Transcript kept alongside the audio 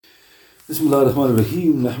بسم الله الرحمن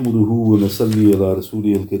الرحيم نحمده ونصلي على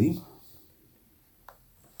رسوله الكريم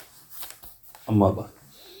أما بعد.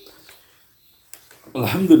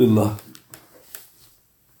 Alhamdulillah,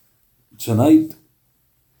 tonight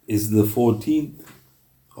is the 14th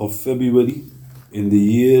of February in the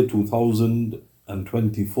year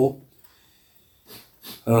 2024.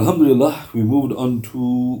 And Alhamdulillah, we moved on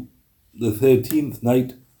to the 13th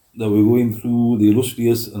night that we're going through the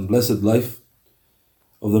illustrious and blessed life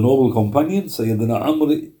of the noble companion Sayyidina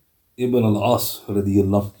Amr ibn Al-Aas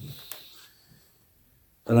radiyallahu.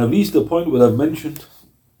 And I've reached the point where I've mentioned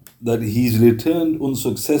that he's returned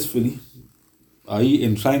unsuccessfully, i.e.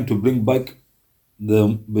 in trying to bring back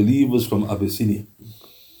the believers from Abyssinia.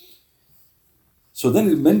 So then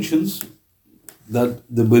it mentions that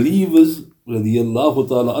the believers radiyallahu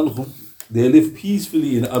ta'ala anhum, they lived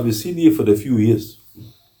peacefully in Abyssinia for a few years.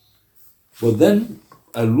 But then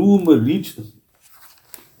a rumor reached them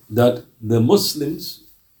that the Muslims,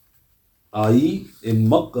 i.e. in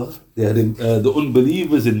Makkah, the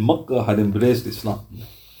unbelievers in Makkah had embraced Islam.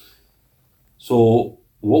 So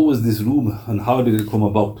what was this rumor and how did it come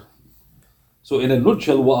about? So in a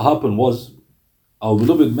nutshell, what happened was, our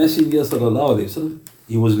beloved Messenger sallallahu alaihi wasallam,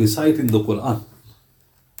 he was reciting the Quran,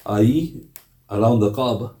 i.e. around the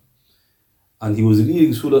Kaaba, and he was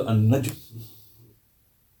reading Surah An-Najm.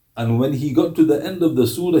 And when he got to the end of the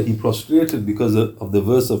surah, he prostrated because of the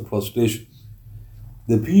verse of prostration.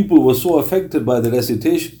 The people were so affected by the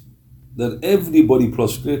recitation that everybody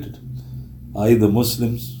prostrated, i.e. the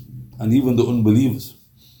Muslims and even the unbelievers.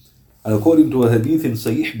 And according to a hadith in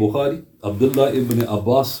Sahih Bukhari, Abdullah ibn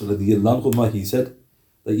Abbas radiyallahu anhu, he said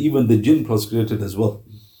that even the jinn prostrated as well.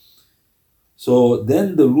 So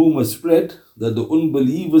then the rumor spread that the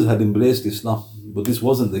unbelievers had embraced Islam, but this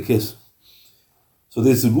wasn't the case. So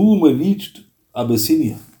this rumor reached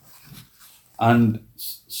Abyssinia, and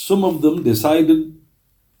some of them decided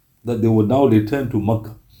that they would now return to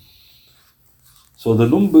Makkah. So the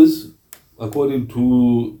numbers, according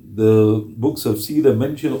to the books of Seerah,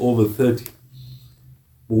 mention over 30.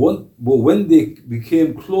 But when they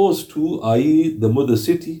became close to, i.e. the mother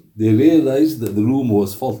city, they realized that the rumor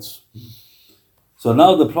was false. So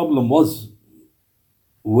now the problem was,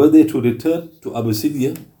 were they to return to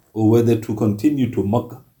Abyssinia or were they to continue to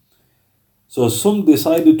Makkah? So some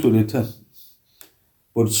decided to return,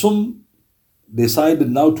 but some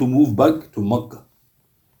decided now to move back to Makkah,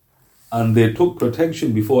 and they took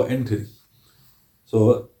protection before entering.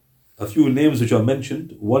 So a few names which are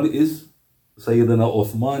mentioned. One is Sayyidina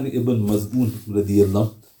Uthman ibn Maz'un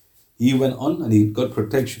radiyallahu. He went on and he got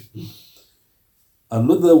protection.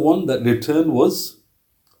 Another one that returned was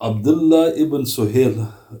Abdullah ibn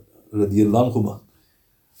Suhail radiyallahu.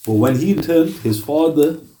 But when he returned, his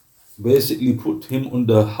father basically put him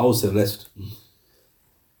under house arrest.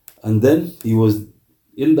 And then he was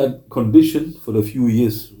in that condition for a few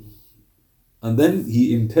years. And then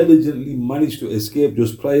he intelligently managed to escape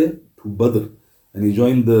just prior to Badr, and he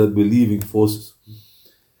joined the believing forces.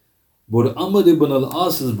 But Amr ibn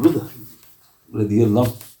Al-Aas's brother,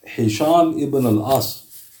 radiyallahu, Hisham ibn Al-Aas,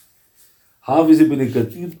 Hafiz ibn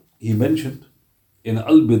Kathir, he mentioned in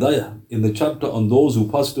Al-Bidayah, in the chapter on those who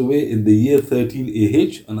passed away in the year 13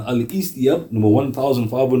 AH, and Al-Istiyab, number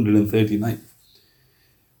 1539.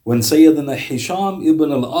 When Sayyidina Hisham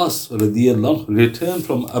ibn Al-Aas radiyallahu returned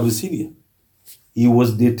from Abyssinia, he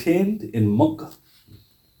was detained in Makkah.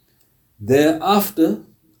 Thereafter,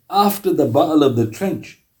 after the Battle of the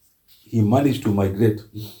Trench, he managed to migrate.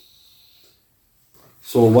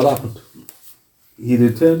 So what happened? He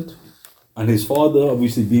returned, and his father,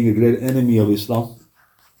 obviously being a great enemy of Islam,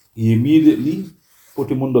 he immediately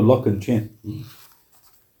put him under lock and chain.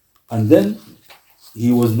 And then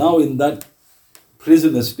he was now in that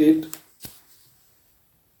prisoner state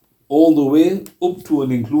all the way up to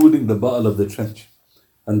and including the Battle of the Trench.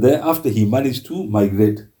 And thereafter he managed to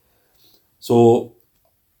migrate. So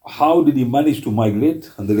how did he manage to migrate?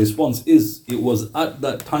 And the response is, it was at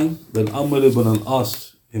that time that Amr ibn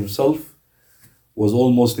Al-Aas himself was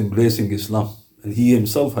almost embracing Islam, and he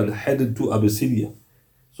himself had headed to Abyssinia.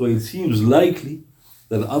 So it seems likely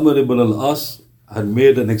that Amr ibn Al-Aas had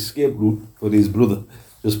made an escape route for his brother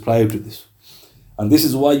just prior to this. And this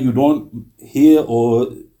is why you don't hear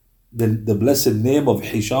the blessed name of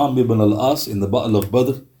Hisham ibn Al-Aas in the Battle of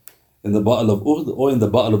Badr, in the Battle of Uhud, or in the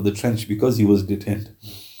Battle of the Trench, because he was detained.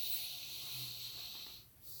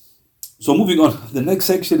 So moving on, the next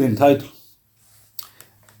section entitled,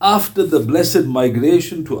 After the Blessed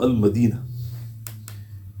Migration to Al-Madinah.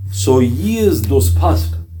 So years thus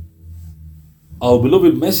passed, our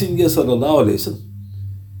beloved Messenger sallallahu alaihi wasallam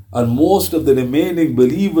and most of the remaining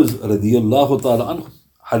believers radiyallahu ta'ala anhum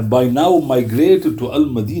had by now migrated to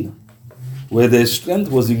Al-Madinah, where their strength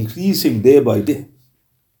was increasing day by day.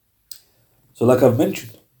 So like I've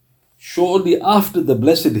mentioned, shortly after the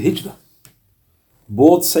Blessed Hijra,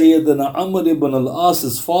 both Sayyidina Amr ibn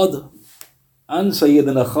Al-Aas's father and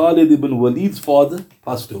Sayyidina Khalid ibn Walid's father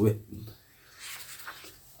passed away.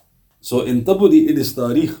 So in Tabari, in his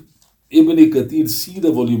Tarikh, Ibn Kathir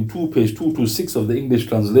Seerah, volume 2, page 226 of the English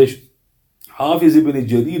translation, Hafiz ibn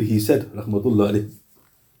Jarir, he said, Rahmatullah alayh,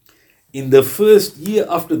 in the first year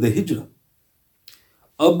after the Hijrah,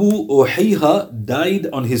 Abu Uhayha died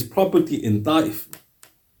on his property in Taif.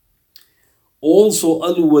 Also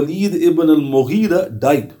Al-Walid ibn Al-Mughira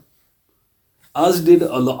died, as did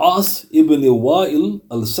Al-Aas ibn Wa'il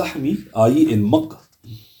Al-Sahmi, i.e. in Makka.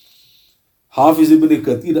 Hafiz ibn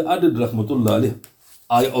Kathir added, Rahmatullah alayh,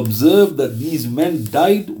 I observed that these men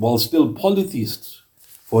died while still polytheists,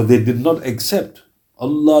 for they did not accept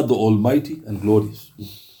Allah the Almighty and Glorious.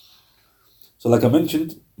 So like I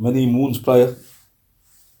mentioned, many moons prior,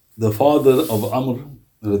 the father of Amr,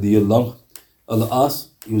 radiallahu, Al-Aas,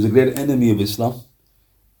 he was a great enemy of Islam,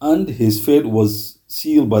 and his fate was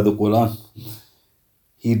sealed by the Quran.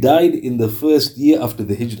 He died in the first year after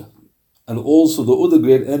the Hijrah. And also the other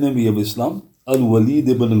great enemy of Islam, Al-Walid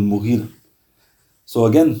ibn Al-Mughira. So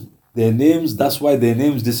again, their names, that's why their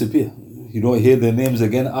names disappear. You don't hear their names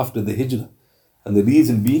again after the Hijrah. And the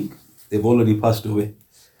reason being, they've already passed away.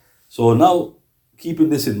 So now, keeping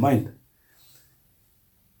this in mind,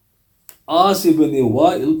 As ibn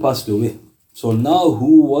Wa'il passed away. So now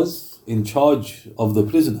who was in charge of the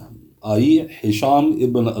prisoner? i.e. Hisham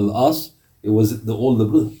ibn Al-Aas, it was the older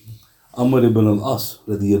brother, Amr ibn Al-Aas,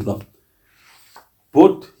 radiyallahu.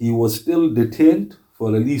 But he was still detained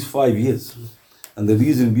for at least 5 years. And the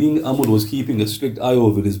reason being, Amr was keeping a strict eye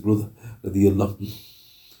over his brother, radiyallahu.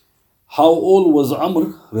 How old was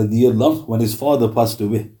Amr, radiyallahu, when his father passed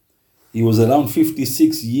away? He was around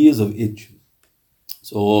 56 years of age.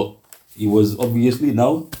 So he was obviously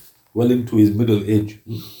now well into his middle age.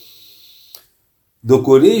 The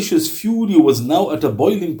Quraysh's fury was now at a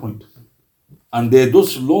boiling point, and they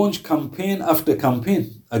thus launched campaign after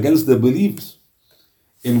campaign against the believers,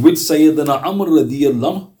 in which Sayyidina Amr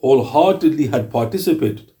radiyallahu wholeheartedly had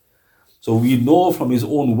participated. So we know from his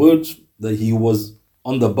own words that he was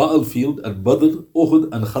on the battlefield at Badr,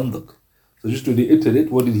 Uhud and Khandaq. So just to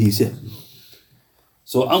reiterate, what did he say?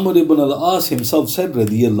 So Amr ibn Al-Aas himself said,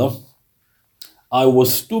 radiyallahu, I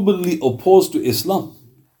was stubbornly opposed to Islam.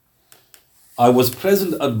 I was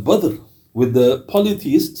present at Badr with the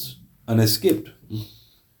polytheists and escaped.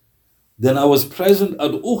 Then I was present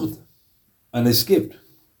at Uhud and escaped.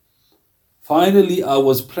 Finally, I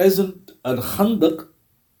was present at Khandaq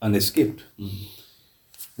and escaped.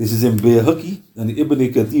 This is in Bayhaqi and Ibn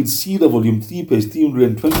Kathir Seerah, volume 3, page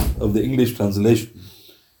 320 of the English translation.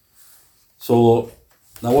 So,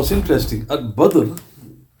 now what's interesting, at Badr,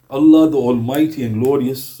 Allah the Almighty and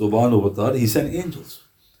Glorious, subhanahu wa ta'ala, He sent angels.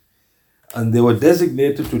 And they were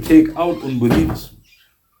designated to take out unbelievers.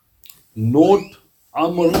 Note,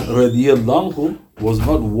 Amr radiyallahu anhu was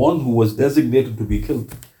not one who was designated to be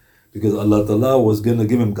killed, because Allah Ta'ala was going to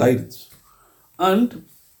give him guidance. And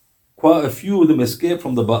quite a few of them escaped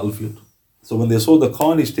from the battlefield. So when they saw the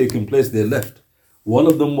carnage taking place, they left. One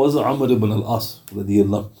of them was Amr ibn Al-Aas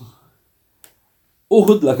radiyallahu anhu.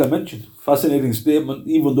 Uhud, like I mentioned, fascinating statement.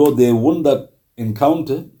 Even though they won that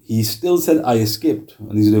encounter, he still said, I escaped.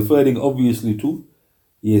 And he's referring obviously to,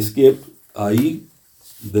 he escaped, i.e.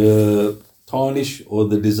 the tarnish or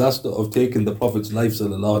the disaster of taking the Prophet's life,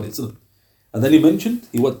 sallallahu alaihi wasallam. And then he mentioned,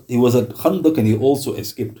 he was at Khandaq and he also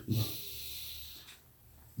escaped.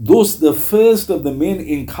 Thus, the first of the main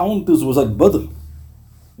encounters was at Badr,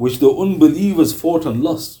 which the unbelievers fought and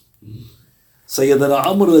lost. Sayyidina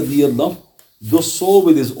Amr radiyallahu thus saw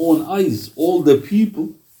with his own eyes all the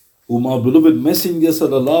people whom our beloved Messenger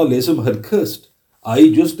sallallahu alaihi wasallam had cursed,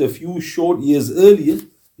 i.e. just a few short years earlier,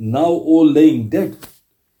 now all laying dead.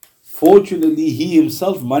 Fortunately, he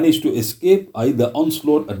himself managed to escape, i.e. the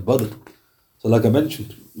onslaught at Badr. So like I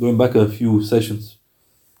mentioned, going back a few sessions,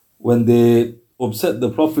 when they upset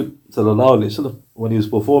the Prophet sallallahu alaihi wasallam when he was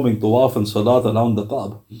performing tawaf and salat around the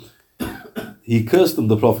Kaaba, he cursed them,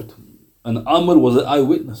 the Prophet, and Amr was an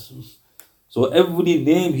eyewitness. So every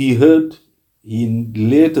name he heard, he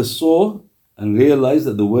later saw and realized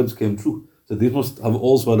that the words came true. So this must have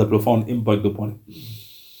also had a profound impact upon him.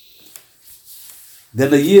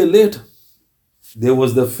 Then a year later, there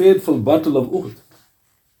was the fateful Battle of Uhud.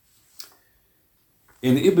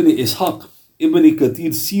 In Ibn Ishaq, Ibn Kathir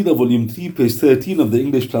Seerah, volume 3, page 13 of the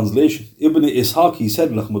English translation, Ibn Ishaq, he said,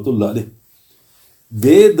 Rahmatullah alayh,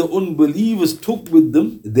 there the unbelievers took with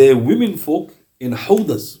them their women folk in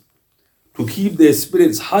hawdas to keep their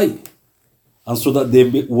spirits high and so that they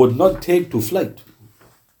would not take to flight.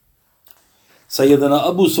 Sayyidina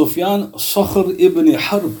Abu Sufyan, Sakhr ibn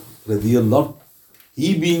Harb, radiallahu,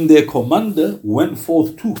 he being their commander, went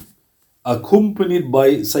forth too, accompanied by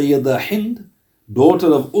Sayyidah Hind, daughter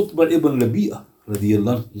of Utbah ibn Rabi'ah,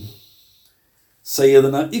 radiallahu.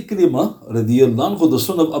 Sayyidina Ikrimah, radiallahu, the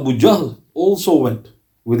son of Abu Jahl, also went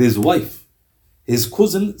with his wife, his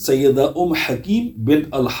cousin Sayyidah Hakim bint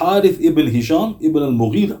Al-Harith ibn Hisham ibn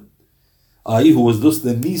Al-Mughira, who was thus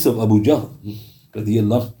the niece of Abu Jahl,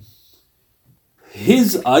 radiallahu.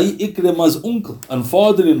 His Ikrimah's uncle and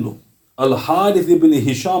father-in-law, Al-Harith ibn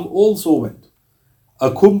Hisham, also went,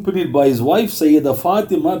 accompanied by his wife Sayyidah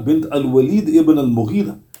Fatima bint Al-Walid ibn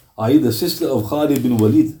Al-Mughira, the sister of Khalid bin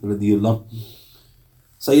Walid, radiallahu.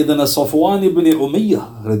 Sayyidina Safwan ibn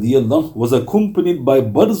Umayyah, radiallahu, was accompanied by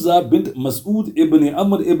Barza bint Mas'ud ibn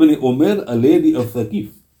Amr ibn Umair, a lady of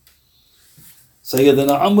Thaqif.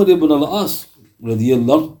 Sayyidina Amr ibn Al-Aas,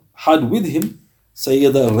 radiallahu, had with him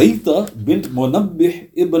Sayyidah Rayta bint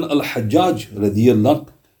Munabbih ibn Al-Hajjaj, radiallahu,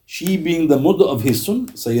 she being the mother of his son,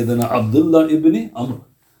 Sayyidina Abdullah ibn Amr,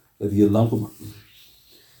 radiallahu.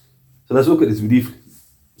 So let's look at this briefly.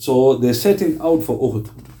 So they're setting out for Uhud.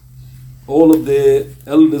 All of the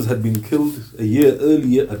elders had been killed a year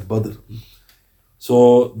earlier at Badr.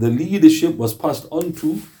 So the leadership was passed on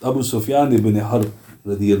to Abu Sufyan ibn Harb,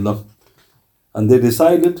 radiallahu. And they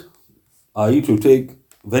decided to take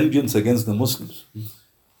vengeance against the Muslims.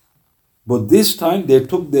 But this time they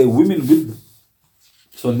took their women with them.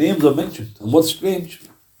 So names are mentioned. And what's strange,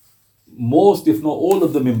 most if not all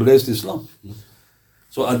of them embraced Islam.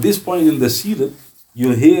 So at this point in the seerah,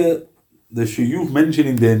 you hear the shuyukh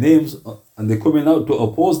mentioning their names and they're coming out to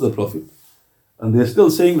oppose the Prophet. And they're still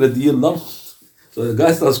saying radiyallahu. So the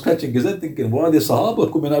guy starts scratching his head thinking, why are the Sahaba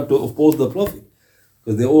coming out to oppose the Prophet?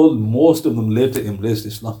 Because most of them later embraced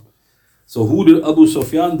Islam. So who did Abu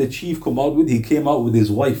Sufyan, the chief, come out with? He came out with his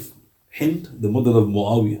wife, Hind, the mother of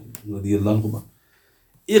Muawiyah, radiyallahu.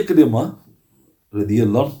 Ikrimah,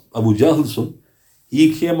 radiyallahu, Abu Jahl's son,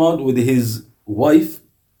 he came out with his wife,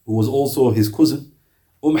 who was also his cousin,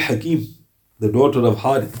 Hakim, the daughter of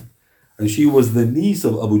Harith, and she was the niece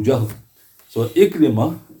of Abu Jahl. So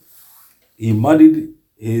Ikrimah, he married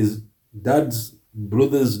his dad's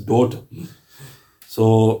brother's daughter.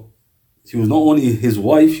 So she was not only his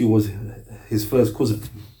wife, she was his first cousin.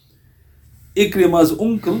 Ikrimah's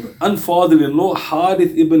uncle and father-in-law,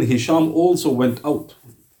 Harith ibn Hisham, also went out.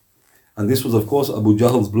 And this was, of course, Abu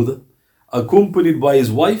Jahl's brother, accompanied by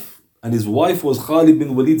his wife, and his wife was Khalid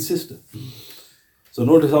bin Walid's sister. So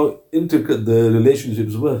notice how intricate the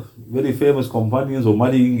relationships were. Very famous companions were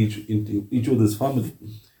marrying into each other's family.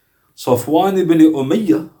 Safwan ibn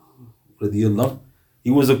Umayyah, radiyallahu, he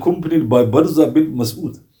was accompanied by Barza bint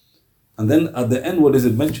Mas'ud. And then at the end, what is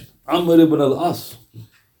it mentioned? Amr ibn Al-Aas.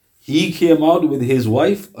 He came out with his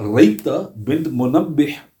wife, Rayta bint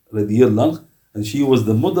Munabbih, radiyallahu, and she was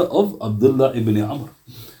the mother of Abdullah ibn Amr.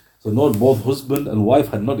 So note, both husband and wife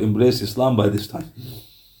had not embraced Islam by this time.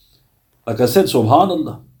 Like I said,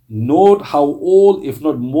 subhanallah, note how all, if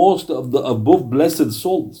not most of the above blessed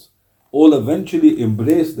souls, all eventually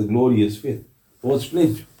embraced the glorious faith. What's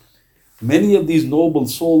strange? Many of these noble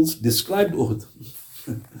souls described Uhud.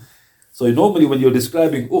 So normally when you're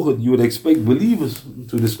describing Uhud, you would expect believers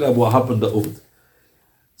to describe what happened at Uhud.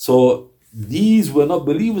 So these were not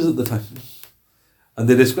believers at the time. And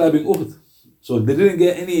they're describing Uhud. So they didn't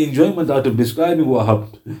get any enjoyment out of describing what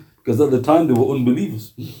happened. Because at the time they were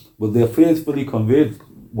unbelievers. But they faithfully conveyed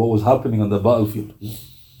what was happening on the battlefield.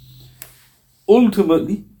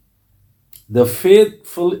 Ultimately, the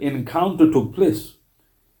fateful encounter took place.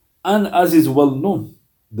 And as is well known,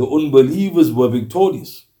 the unbelievers were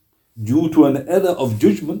victorious due to an error of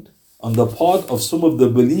judgment on the part of some of the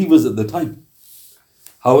believers at the time.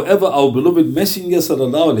 However, our beloved Messenger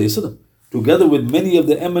sallallahu alaihi wasallam, together with many of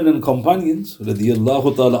the eminent companions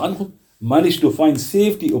radiyallahu ta'ala anhum, managed to find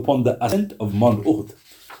safety upon the ascent of Mount Uhud.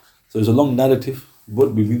 So it's a long narrative,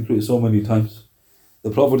 but we've been through it so many times.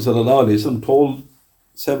 The Prophet ﷺ told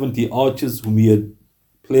 70 archers whom he had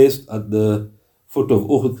placed at the foot of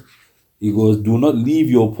Uhud, he goes, do not leave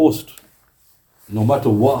your post, no matter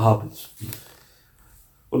what happens.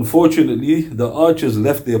 Unfortunately, the archers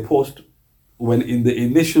left their post when in the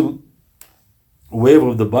initial wave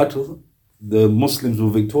of the battle, the Muslims were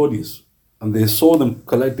victorious. And they saw them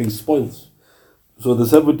collecting spoils. So the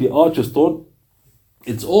 70 archers thought,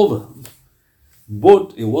 it's over.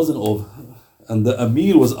 But it wasn't over. And the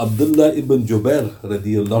Amir was Abdullah ibn Jubair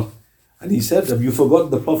radiyallahu. And he said, have you forgot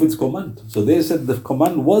the Prophet's command? So they said the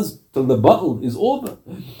command was till the battle is over.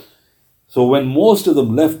 So when most of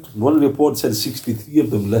them left, one report said 63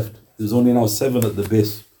 of them left. There's only now 7 at the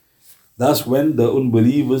base. That's when the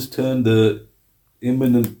unbelievers turned the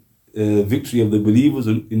imminent victory of the believers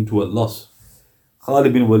into a loss.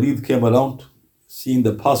 Khalid bin Walid came around, seeing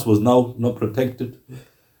the pass was now not protected,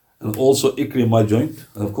 and also Ikrimah joined.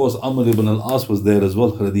 And of course, Amr ibn Al-Aas was there as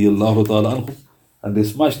well, radiyallahu ta'ala anhu, and they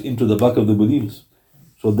smashed into the back of the believers.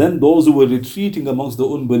 So then those who were retreating amongst the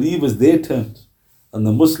unbelievers, they turned, and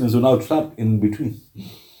the Muslims were now trapped in between.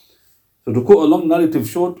 So to cut a long narrative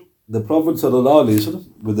short, the Prophet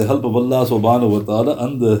ﷺ, with the help of Allah subhanahu wa ta'ala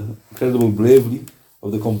and the incredible bravery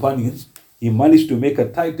of the companions, he managed to make a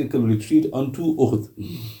tactical retreat onto Uhud.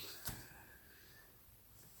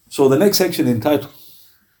 So the next section entitled,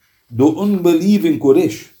 the unbelieving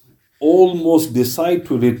Quraysh almost decide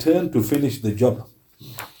to return to finish the job.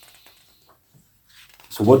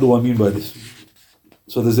 So what do I mean by this?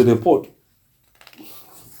 So there's a report,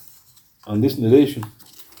 and this narration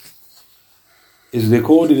is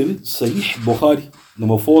recorded in Sahih Bukhari,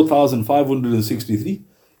 number 4563,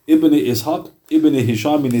 Ibn Ishaq, Ibn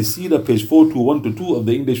Hisham in his Seerah, page 4212 of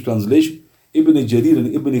the English translation, Ibn Jarir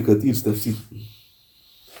and Ibn Kathir's tafsir.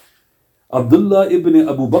 Abdullah ibn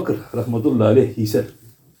Abu Bakr, rahmatullah alayh, he said,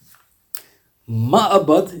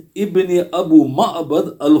 Ma'abad ibn Abu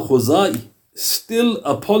Ma'abad al-Khuzai, still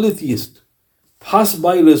a polytheist, passed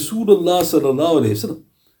by Rasulullah sallallahu alayhi wasallam,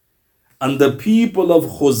 and the people of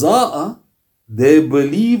Khuza'a, their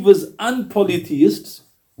believers and polytheists,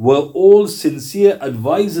 were all sincere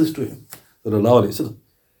advisors to him, sallallahu alayhi wasallam,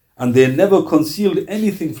 and they never concealed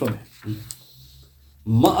anything from him.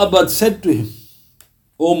 Ma'abad said to him,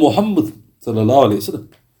 O Muhammad sallallahu alayhi wasallam,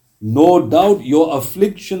 no doubt your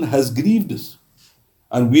affliction has grieved us,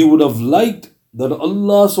 and we would have liked that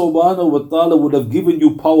Allah subhanahu wa ta'ala would have given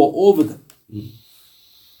you power over them.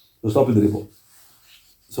 So stop in the report.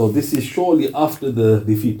 So this is shortly after the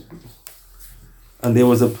defeat. And there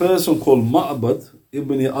was a person called Ma'bad,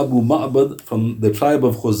 Ibn Abu Ma'bad, from the tribe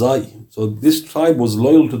of Khuzai. So this tribe was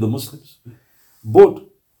loyal to the Muslims. But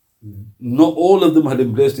not all of them had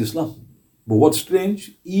embraced Islam. But what's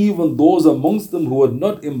strange, even those amongst them who had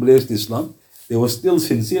not embraced Islam, they were still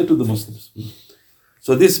sincere to the Muslims.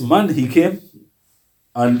 So this man, he came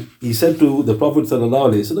and he said to the Prophet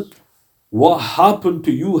ﷺ, what happened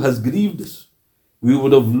to you has grieved us. We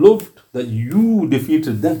would have loved that you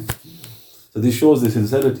defeated them. So this shows the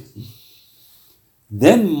sincerity.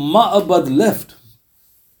 Then Ma'abad left,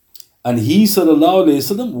 and he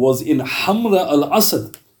ﷺ was in Hamra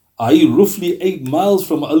al-Asad, i.e. roughly 8 miles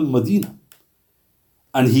from Al-Madinah.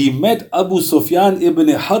 And he met Abu Sufyan ibn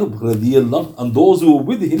Harb radiyallahu, and those who were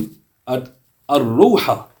with him at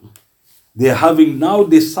Ar-Ruha. They having now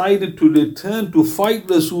decided to return to fight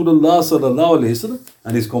Rasulullah sallallahu alayhi wasallam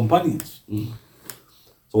and his companions.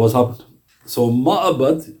 So what's happened? So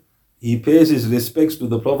Ma'abad, he pays his respects to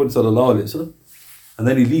the Prophet sallallahu alayhi wasallam, and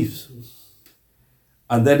then he leaves.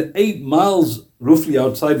 And then 8 miles roughly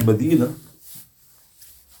outside Medina,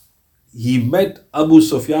 he met Abu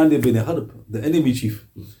Sufyan ibn Harb, the enemy chief.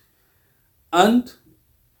 And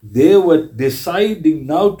they were deciding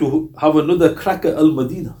now to have another crack at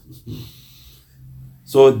Al-Madinah.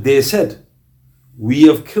 So they said, we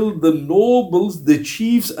have killed the nobles, the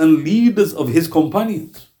chiefs and leaders of his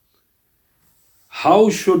companions. How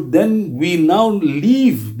should then we now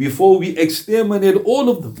leave before we exterminate all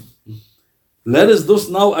of them? Let us thus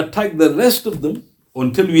now attack the rest of them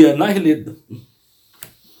until we annihilate them.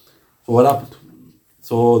 So what happened?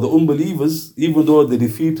 So the unbelievers, even though they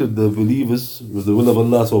defeated the believers with the will of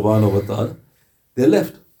Allah subhanahu wa ta'ala, they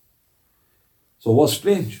left. So what's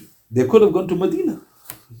strange? They could have gone to Medina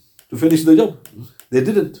to finish the job. They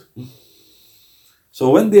didn't. So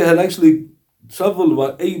when they had actually traveled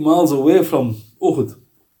about 8 miles away from Uhud,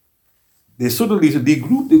 they suddenly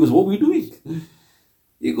regrouped. He goes, what are we doing?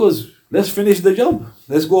 He goes, let's finish the job.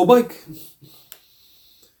 Let's go back.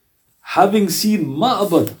 Having seen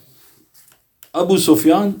Ma'abad, Abu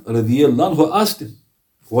Sufyan radiyallahu anhu asked him,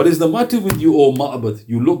 what is the matter with you, O Ma'abad?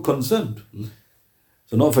 You look concerned.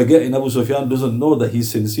 So not forgetting, Abu Sufyan doesn't know that he's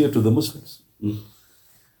sincere to the Muslims.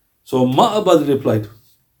 So Ma'abad replied,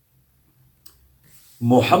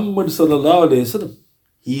 Muhammad sallallahu alayhi wasallam,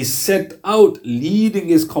 he set out leading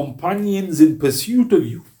his companions in pursuit of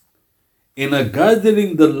you, in a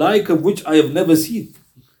gathering the like of which I have never seen.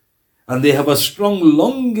 And they have a strong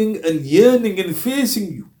longing and yearning in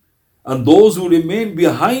facing you. And those who remain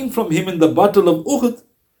behind from him in the Battle of Uhud,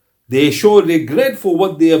 they show regret for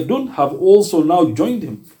what they have done, have also now joined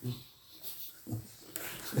him.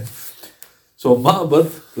 So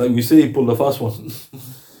Ma'bad, like we say, he pulled the fast one.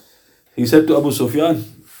 He said to Abu Sufyan,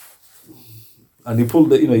 And he pulled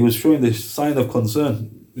the, he was showing the sign of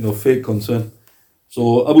concern, fake concern.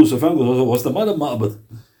 So Abu Sufyan goes, what's the matter, Ma'bad?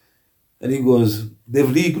 And he goes, they've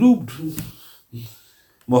regrouped.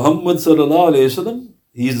 Muhammad sallallahu alayhi wasallam,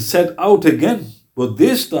 he's set out again. But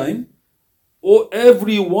this time,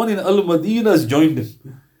 everyone in Al-Madinah has joined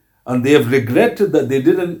him. And they have regretted that they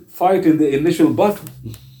didn't fight in the initial battle.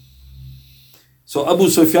 So Abu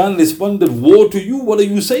Sufyan responded, woe to you, what are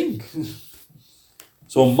you saying?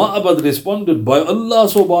 So Ma'bad responded, by Allah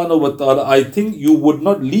subhanahu wa ta'ala, I think you would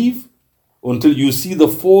not leave until you see the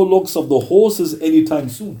forelocks of the horses anytime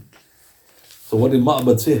soon. So what did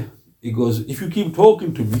Ma'bad say? He goes, if you keep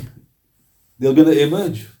talking to me, they're going to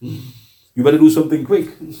emerge. You better do something quick.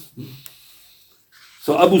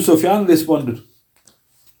 So Abu Sufyan responded,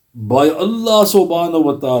 by Allah subhanahu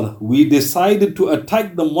wa ta'ala, we decided to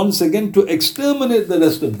attack them once again to exterminate the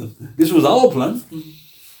rest of them. This was our plan.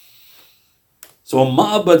 So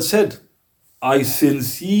Ma'bad said, I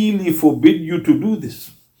sincerely forbid you to do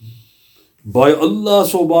this. By Allah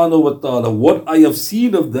subhanahu wa ta'ala, what I have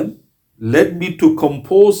seen of them led me to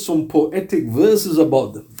compose some poetic verses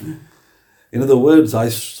about them. In other words, I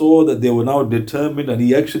saw that they were now determined, and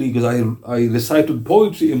he actually, because I recited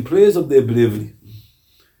poetry in praise of their bravery.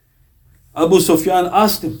 Abu Sufyan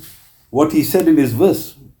asked him what he said in his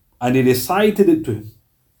verse, and he recited it to him,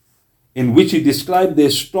 in which he described their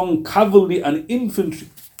strong cavalry and infantry,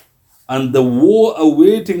 and the war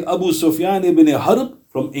awaiting Abu Sufyan ibn Harb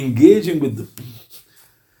from engaging with them.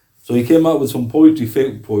 So he came out with some poetry,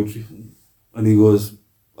 fake poetry, and he goes,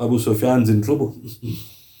 Abu Sufyan's in trouble.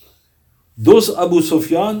 Thus Abu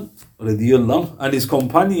Sufyan radiallahu and his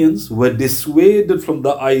companions were dissuaded from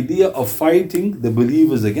the idea of fighting the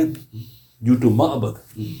believers again due to Ma'bad.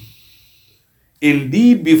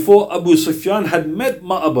 Indeed, before Abu Sufyan had met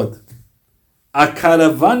Ma'bad, a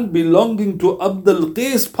caravan belonging to Abdul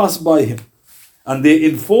Qais passed by him, and they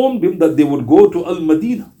informed him that they would go to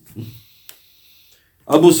Al-Madinah.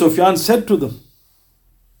 Abu Sufyan said to them,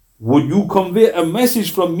 would you convey a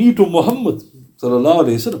message from me to Muhammad sallallahu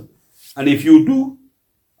alaihi wasallam? And if you do,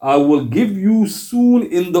 I will give you soon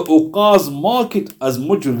in the Uqaz market as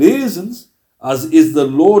much raisins as is the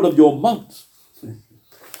Lord of your mount.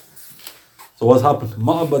 So what's happened?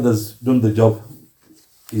 Ma'bad has done the job.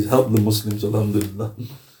 He's helped the Muslims, alhamdulillah.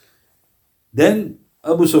 Then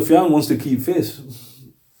Abu Sufyan wants to keep face.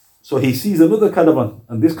 So he sees another caravan,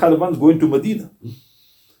 and this caravan is going to Medina.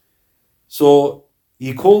 So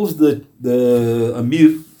he calls the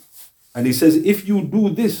Amir, and he says, if you do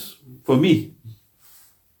this for me,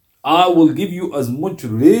 I will give you as much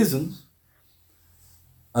raisins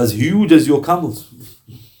as huge as your camels.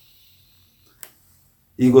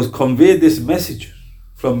 He goes, convey this message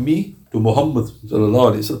from me to Muhammad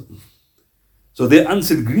sallallahu alaihi wasallam. So they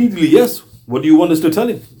answered greedily, yes, what do you want us to tell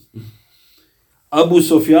him? Abu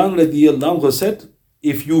Sufyan radiallahu anhu said,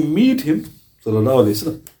 if you meet him sallallahu alaihi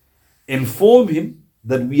wasallam, inform him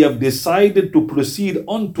that we have decided to proceed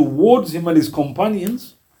on towards him and his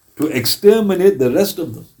companions to exterminate the rest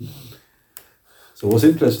of them. So what's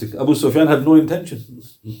interesting, Abu Sufyan had no intention,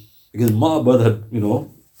 because Ma'bad had,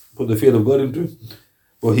 put the fear of God into him.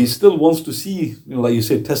 But he still wants to see, like you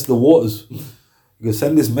say, test the waters. You can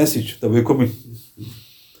send this message that we're coming.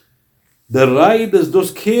 The riders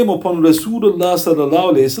thus came upon Rasulullah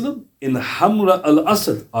sallallahu alayhi wasallam in Hamra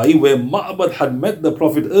al-Asad, i.e. where Ma'bad had met the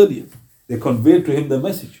Prophet earlier. They conveyed to him the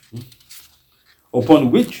message.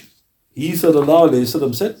 Upon which he sallallahu alayhi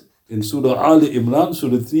wasallam said in Surah Ali Imran,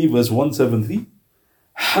 Surah 3, verse 173,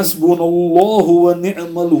 Hasbunallahu wa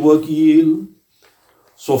ni'mal wakeel.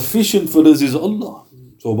 Sufficient for us is Allah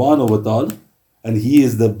subhanahu wa ta'ala, and He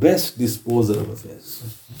is the best disposer of affairs.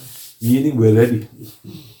 Meaning we're ready.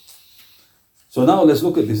 So now let's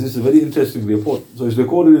look at this. This is a very interesting report. So it's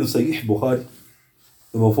recorded in Sahih Bukhari,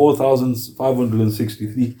 number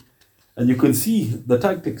 4563. And you can see the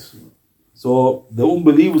tactics. So the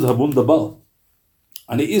unbelievers have won the battle.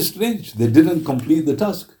 And it is strange, they didn't complete the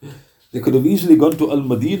task. They could have easily gone to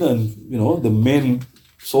Al-Madinah and, the main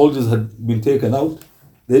soldiers had been taken out.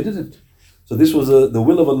 They didn't. So this was the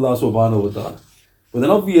will of Allah subhanahu wa ta'ala. But then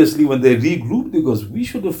obviously when they regrouped, they goes, we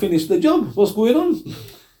should have finished the job. What's going on?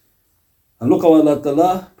 And look how Allah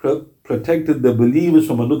ta'ala protected the believers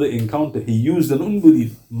from another encounter. He used an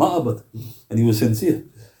unbeliever, Ma'bad, and he was sincere.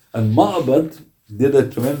 And Ma'bad did a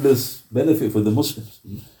tremendous benefit for the Muslims.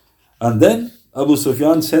 And then Abu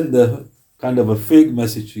Sufyan sent the kind of a fake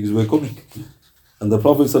message. He goes, we're coming. And the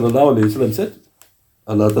Prophet sallallahu alayhi wa sallam said,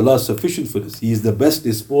 Allah Ta'ala is sufficient for this. He is the best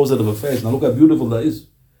disposer of affairs. Now look how beautiful that is.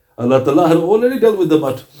 Allah Ta'ala had already dealt with the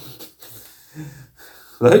matter.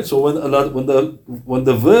 Right? So when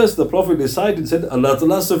the verse the Prophet recited said, Allah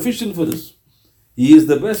Ta'ala is sufficient for this. He is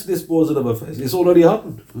the best disposer of affairs. It's already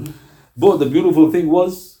happened. But the beautiful thing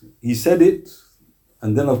was, he said it,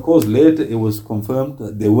 and then of course later it was confirmed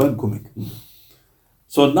that they weren't coming.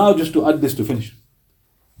 So now just to add this to finish.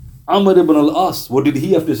 Amr ibn Al-Aas, what did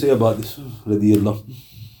he have to say about this?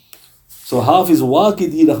 So Hafiz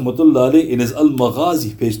Waqidi rahmatullah alayh in his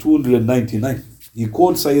Al-Maghazi, page 299, he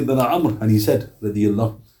quotes Sayyidina Amr and he said,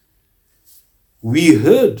 we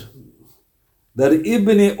heard that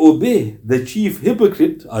Ibn Ubay, the chief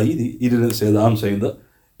hypocrite, i.e. he didn't say that, I'm saying that,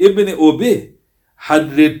 Ibn Ubay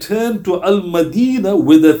had returned to Al-Madinah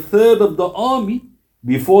with a third of the army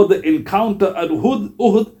before the encounter at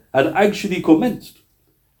Uhud had actually commenced.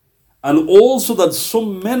 And also that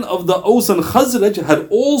some men of the Aus and Khazraj had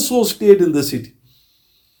also stayed in the city.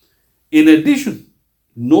 In addition,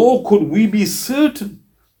 nor could we be certain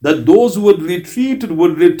that those who had retreated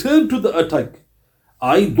would return to the attack.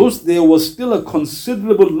 Thus there was still a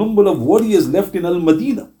considerable number of warriors left in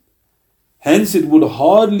Al-Madinah. Hence it would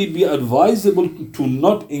hardly be advisable to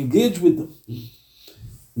not engage with them.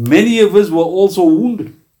 Many of us were also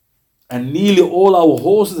wounded, and nearly all our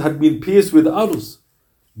horses had been pierced with arrows.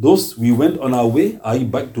 Thus we went on our way,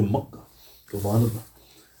 back to Makka. Subhanallah.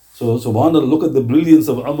 So subhanallah, look at the brilliance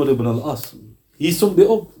of Amr ibn Al-Aas. He summed it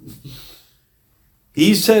up.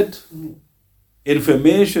 He said,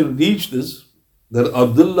 information reached us that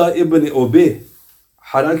Abdullah ibn Ubay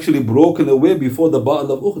had actually broken away before the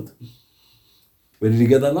Battle of Uhud. Where did he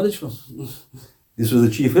get that knowledge from? This was the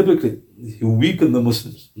chief hypocrite. He weakened the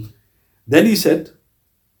Muslims. Then he said,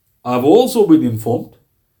 I've also been informed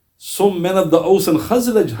some men of the Aus and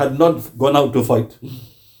Khazraj had not gone out to fight.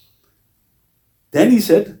 Then he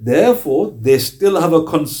said, therefore, they still have a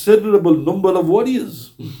considerable number of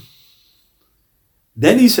warriors.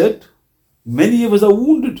 Then he said, many of us are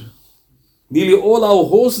wounded. Nearly all our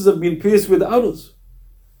horses have been pierced with arrows.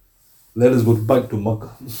 Let us go back to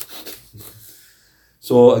Makkah.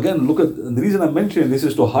 So again, look at, the reason I'm mentioning this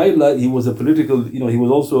is to highlight he was a political, he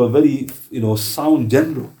was also a very, sound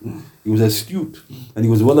general. He was astute and he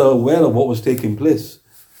was well aware of what was taking place.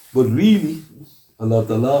 But really, Allah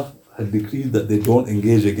Ta'ala had decreed that they don't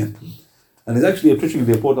engage again. And it's actually a touching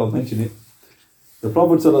report, I'll mention it. The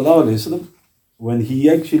Prophet ﷺ, when he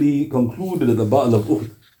actually concluded at the Battle of Uhud,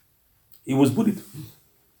 he was worried.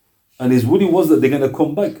 And his worry was that they're going to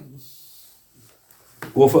come back,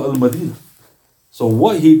 go for Al-Madinah. So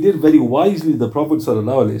what he did very wisely, the Prophet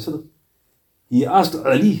ﷺ, he asked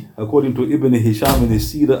Ali, according to Ibn Hisham in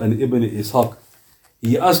his Seerah and Ibn Ishaq,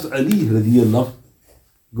 he asked Ali,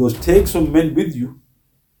 goes, take some men with you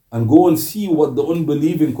and go and see what the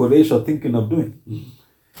unbelieving Quraysh are thinking of doing.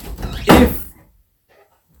 If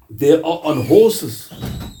they are on horses,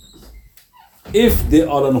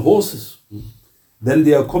 then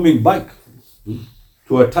they are coming back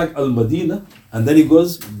to attack Al-Madinah, and then he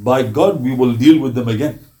goes, by God, we will deal with them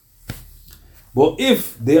again. But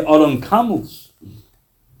if they are on camels,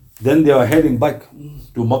 then they are heading back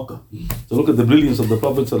to Makkah. So look at the brilliance of the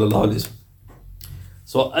Prophet ﷺ.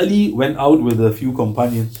 So Ali went out with a few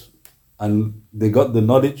companions, and they got the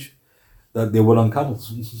knowledge that they were on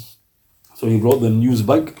camels. So he brought the news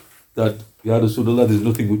back that, Ya Rasulullah, there's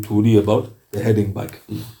nothing to worry about, they're heading back.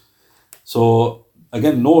 So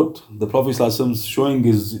again, note the Prophet ﷺ showing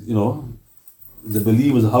his, the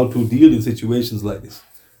believers how to deal in situations like this.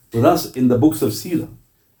 But that's in the books of Seerah.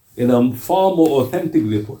 In a far more authentic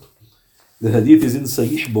report, the hadith is in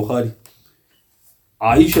Sahih Bukhari.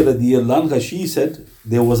 Aisha radiyallahu anha, she said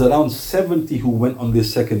there was around 70 who went on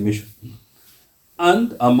this second mission.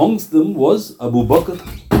 And amongst them was Abu Bakr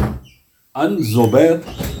and Zubair,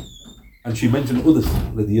 and she mentioned others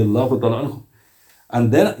radiyallahu ta'ala anhu.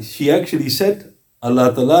 And then she actually said,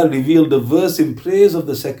 Allah Ta'ala revealed a verse in praise of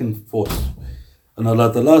the second force. And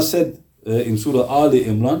Allah Ta'ala said in Surah Ali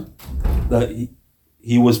Imran that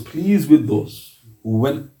he was pleased with those who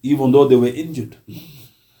went, even though they were injured.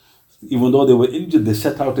 Even though they were injured, they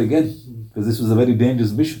set out again, because this was a very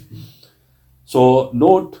dangerous mission. So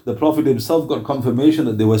note, the Prophet himself got confirmation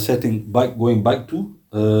that they were going back to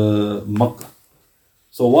Makkah.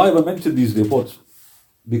 So why have I mentioned these reports?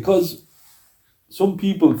 Because some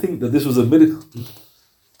people think that this was a miracle.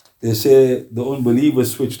 They say the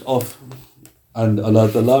unbelievers switched off and Allah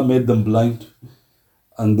Ta'ala made them blind,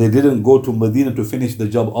 and they didn't go to Medina to finish the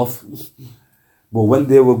job off. But when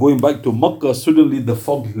they were going back to Makkah, suddenly the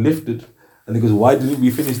fog lifted, and he goes, why didn't we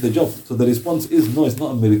finish the job? So the response is, no, it's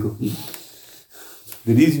not a miracle.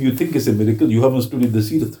 The reason you think it's a miracle, you haven't studied the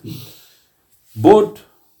Seerah. But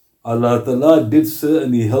Allah Ta'ala did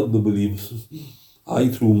certainly help the believers.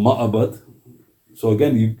 Through Ma'abad. So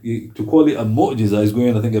again, to call it a mu'jiza is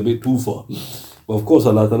going, I think, a bit too far. But of course,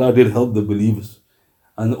 Allah Ta'ala did help the believers.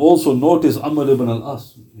 And also notice Amr ibn Al-Aas,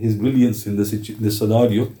 his brilliance in this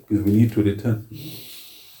scenario, because we need to return.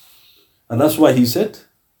 And that's why he said,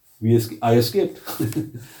 I escaped.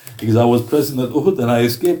 Because I was present at Uhud and I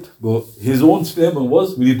escaped. But his own statement was,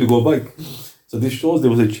 we need to go back. So this shows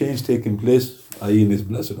there was a change taking place, i.e. in his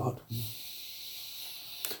blessed heart.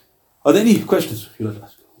 Are there any questions you'd like to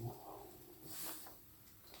ask?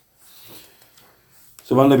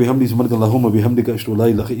 سبحان الله بحمده سبحانك اللهم بحمدك أشهد أن لا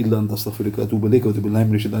إله إلا أنت أستغفرك وأتوب إليك وأتوب بالله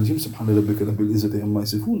من الشيطان الرجيم سبحان ربك رب العزة عما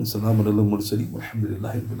يصفون السلام على المرسلين والحمد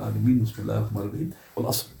لله رب العالمين بسم الله الرحمن الرحيم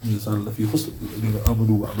والعصر إن الإنسان لفي خسر الذين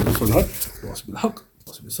آمنوا وعملوا الصالحات وتواصوا بالحق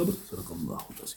وتواصوا بالصبر صدق الله العظيم.